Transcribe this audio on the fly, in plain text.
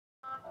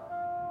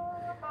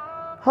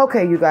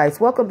Okay, you guys,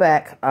 welcome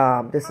back.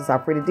 This is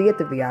Alfreda D at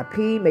the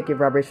VIP. Make your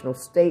vibrational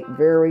state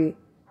very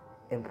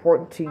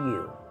important to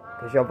you,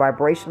 because your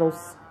vibrational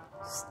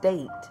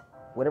state,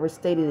 whatever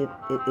state it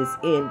is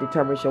in,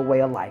 determines your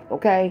way of life.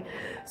 Okay,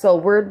 so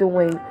we're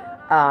doing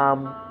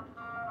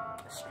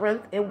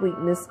strength and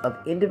weakness of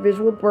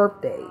individual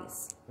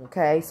birthdays.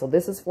 Okay, so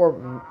this is for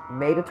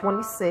May the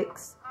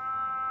 26th.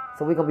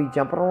 So we're gonna be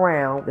jumping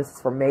around. This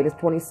is for May the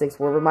 26th.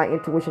 Wherever my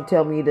intuition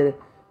tell me to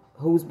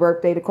whose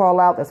birthday to call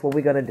out, that's what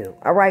we're going to do.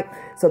 All right.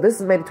 So this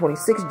is May the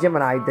 26th,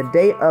 Gemini, the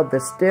day of the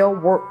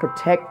stalwart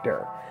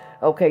protector.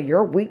 Okay.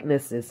 Your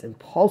weakness is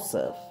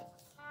impulsive.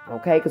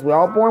 Okay. Because we're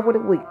all born with a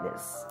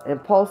weakness.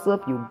 Impulsive,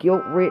 you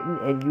guilt-ridden,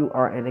 and you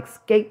are an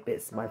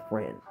escapist, my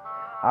friend.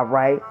 All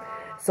right.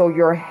 So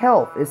your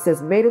health, it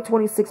says May the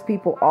 26th,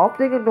 people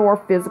often ignore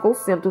physical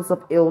symptoms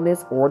of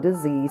illness or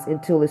disease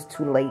until it's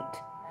too late.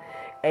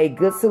 A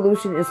good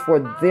solution is for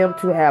them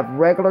to have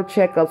regular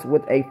checkups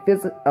with a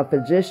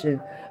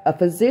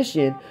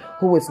physician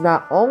who is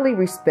not only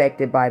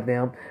respected by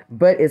them,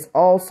 but is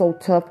also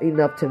tough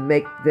enough to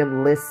make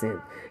them listen.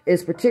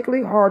 It's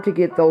particularly hard to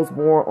get those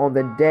born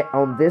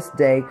on this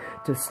day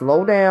to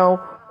slow down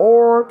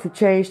or to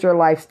change their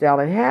lifestyle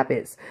and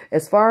habits.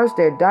 As far as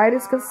their diet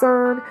is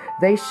concerned,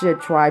 they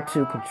should try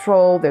to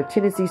control their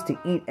tendencies to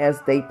eat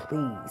as they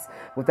please,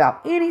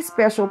 without any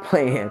special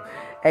plan.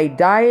 A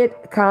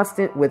diet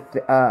constant with,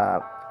 it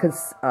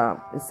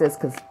says,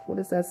 what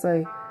does that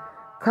say?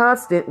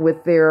 Constant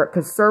with their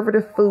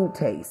conservative food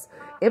taste.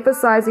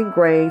 Emphasizing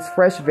grains,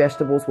 fresh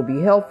vegetables will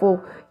be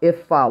helpful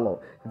if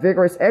followed.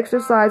 Vigorous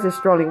exercise is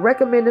strongly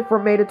recommended for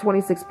May the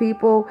 26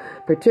 people,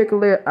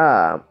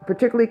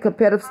 particularly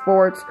competitive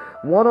sports,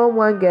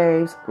 one-on-one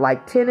games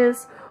like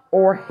tennis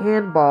or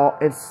handball,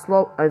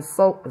 and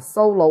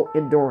solo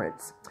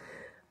endurance.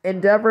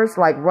 Endeavors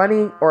like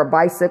running or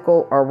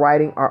bicycle or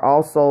riding are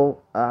also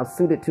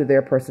suited to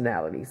their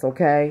personalities.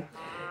 Okay,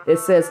 it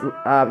says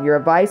your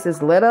advice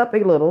is let up a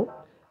little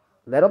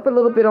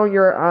bit on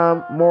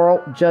your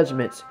moral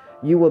judgments.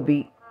 You will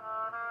be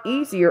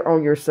easier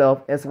on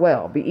yourself as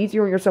well.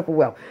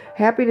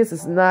 Happiness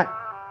is not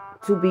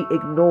to be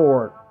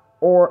ignored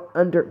or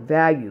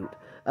undervalued.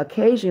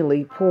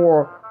 Occasionally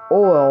pour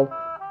oil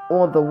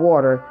on the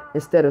water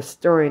instead of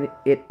stirring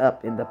it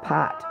up in the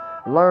pot.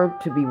 Learn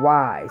to be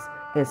wise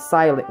and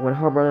silent when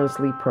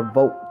harmlessly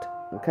provoked.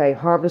 Okay,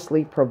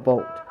 harmlessly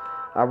provoked.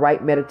 All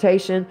right,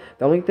 meditation.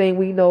 The only thing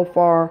we know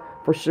for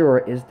sure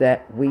is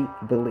that we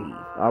believe.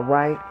 All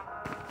right.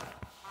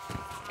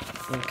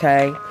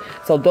 Okay,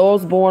 so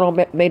those born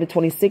on May the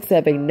 26th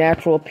have a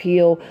natural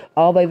appeal,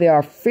 although they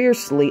are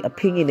fiercely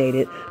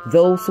opinionated.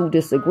 Those who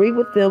disagree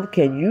with them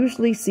can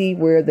usually see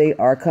where they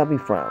are coming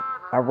from.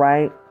 All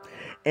right,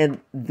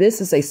 and this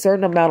is a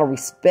certain amount of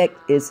respect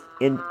is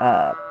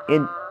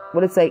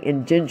what did it say?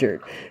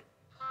 Engendered.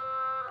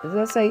 Does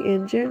that say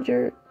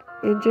engendered?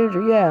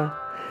 Engendered, yeah.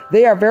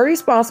 They are very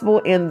responsible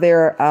in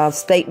their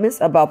statements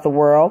about the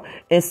world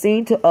and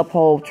seem to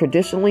uphold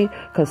traditionally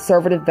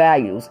conservative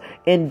values.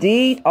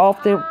 Indeed,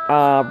 often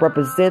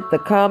represent the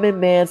common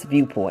man's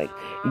viewpoint.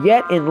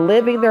 Yet, in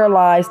living their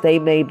lives, they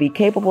may be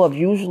capable of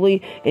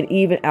usually and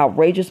even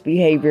outrageous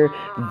behavior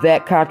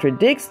that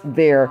contradicts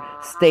their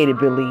stated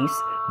beliefs.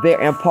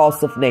 Their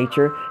impulsive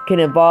nature can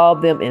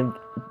involve them in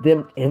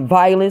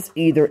violence,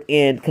 either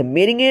in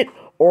committing it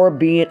or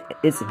being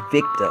its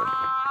victim.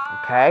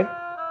 Okay.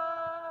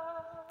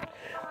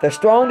 The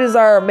strong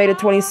desire of May the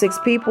 26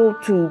 people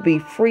to be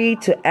free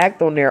to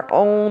act on their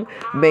own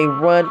may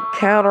run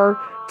counter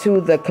to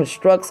the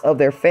constructs of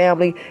their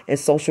family and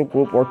social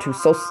group or to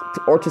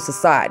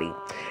society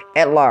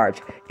at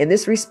large. In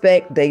this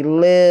respect, they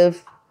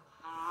live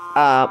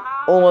on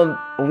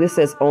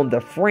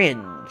the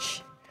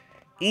fringe,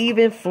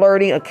 even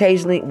flirting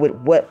occasionally with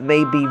what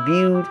may be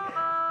viewed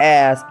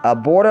as a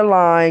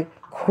borderline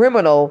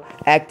criminal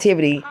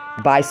activity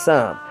by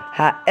some.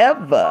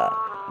 However,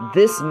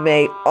 this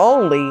may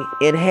only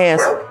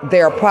enhance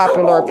their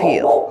popular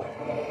appeal.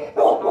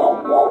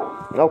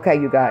 Okay,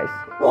 you guys.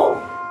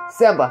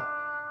 Simba,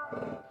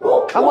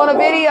 I'm on a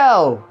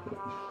video.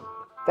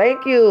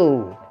 Thank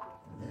you.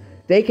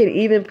 They can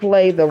even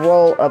play the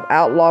role of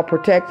outlaw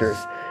protectors.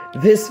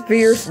 This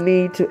fierce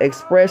need to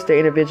express their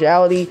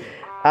individuality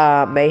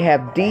may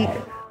have deep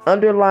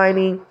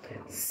underlying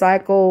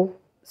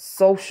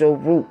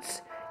psychosocial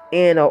roots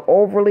in an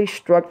overly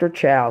structured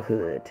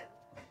childhood.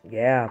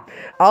 Yeah.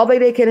 Although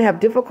they can have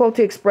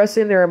difficulty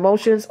expressing their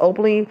emotions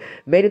openly,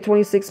 May the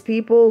 26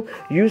 people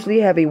usually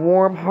have a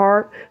warm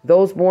heart.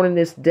 Those born in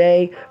this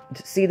day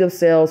see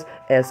themselves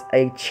as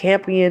a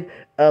champion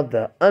of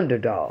the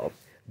underdog.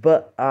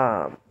 But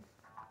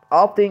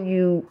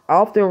often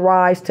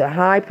rise to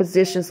high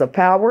positions of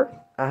power.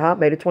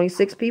 May the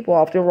 26 people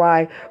often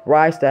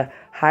rise to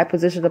high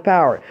positions of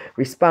power.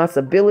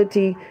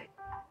 Responsibility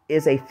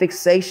is a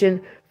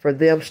fixation for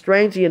them.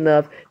 Strangely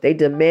enough, they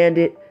demand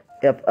it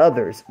of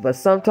others, but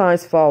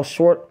sometimes fall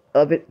short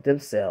of it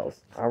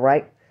themselves. All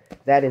right,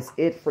 that is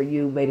it for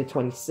you, May the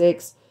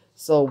 26th.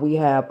 So we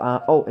have,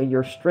 and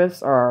your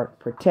strengths are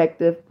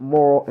protective,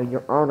 moral, and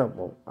you're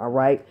honorable. All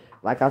right,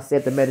 Like I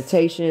said, the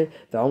meditation,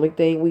 the only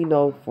thing we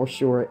know for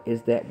sure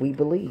is that we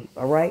believe.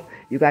 All right.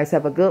 You guys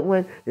have a good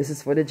one. This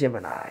is for the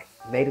Gemini,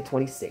 May the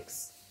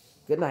 26th.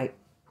 Good night.